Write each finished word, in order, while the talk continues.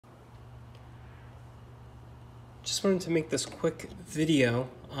Just wanted to make this quick video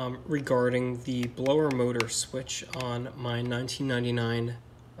regarding the blower motor switch on my 1999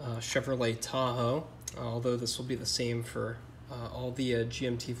 Chevrolet Tahoe, although this will be the same for all the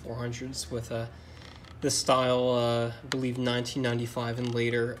GMT400s with this style, I believe 1995 and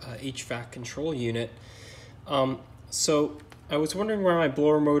later HVAC control unit. So I was wondering why my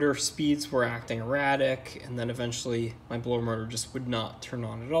blower motor speeds were acting erratic, and then eventually my blower motor just would not turn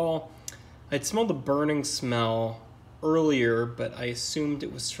on at all. I'd smelled a burning smell earlier, but I assumed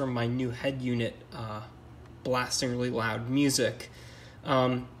it was from my new head unit blasting really loud music.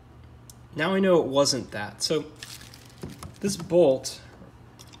 Now I know it wasn't that. So this bolt,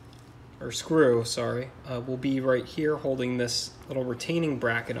 or screw, sorry, will be right here holding this little retaining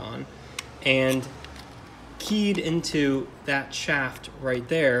bracket on, and keyed into that shaft right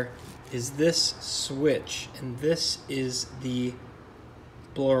there is this switch, and this is the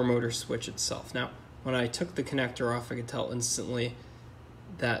blower motor switch itself. Now, when I took the connector off, I could tell instantly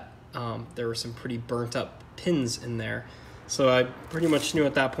that there were some pretty burnt up pins in there. So I pretty much knew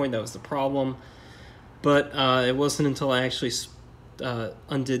at that point that was the problem. But it wasn't until I actually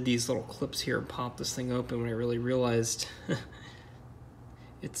undid these little clips here and popped this thing open when I really realized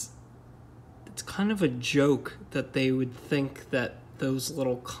it's kind of a joke that they would think that those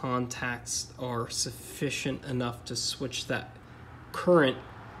little contacts are sufficient enough to switch that current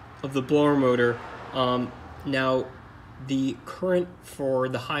of the blower motor. Now the current for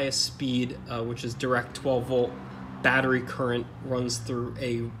the highest speed, which is direct 12 volt battery current, runs through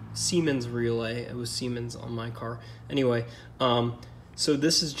a Siemens relay. It was Siemens on my car. Anyway, so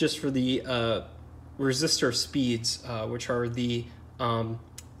this is just for the resistor speeds, which are the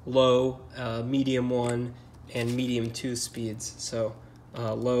low, medium 1, and medium 2 speeds. So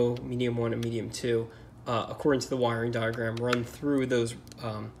low, medium 1, and medium 2, according to the wiring diagram, run through those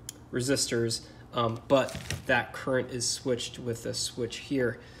resistors, but that current is switched with this switch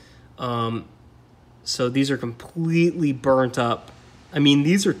here. So these are completely burnt up. I mean,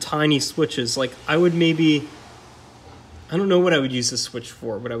 these are tiny switches. Like, I would maybe, I don't know what I would use this switch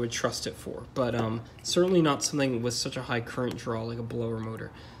for, what I would trust it for, but certainly not something with such a high current draw like a blower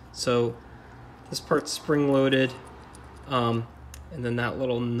motor. So this part's spring-loaded, and then that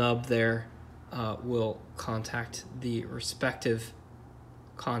little nub there will contact the respective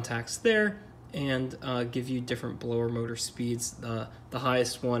contacts there and give you different blower motor speeds. The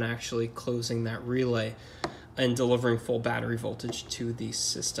highest one actually closing that relay and delivering full battery voltage to the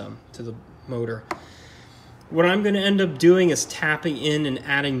system, to the motor. What I'm going to end up doing is tapping in and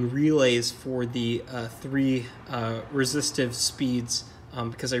adding relays for the 3 resistive speeds,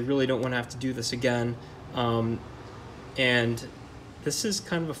 because I really don't want to have to do this again. And this is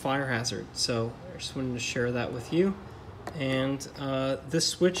kind of a fire hazard, so I just wanted to share that with you. And this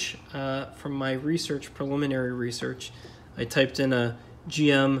switch, from my research, preliminary research, I typed in a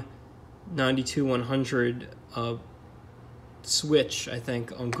GM92100 switch, I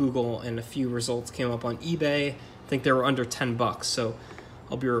think, on Google, and a few results came up on eBay. I think they were under 10 bucks. So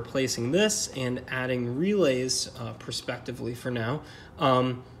I'll be replacing this and adding relays prospectively for now,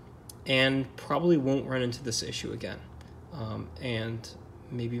 and probably won't run into this issue again. And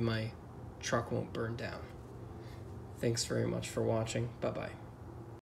maybe my truck won't burn down. Thanks very much for watching. Bye-bye.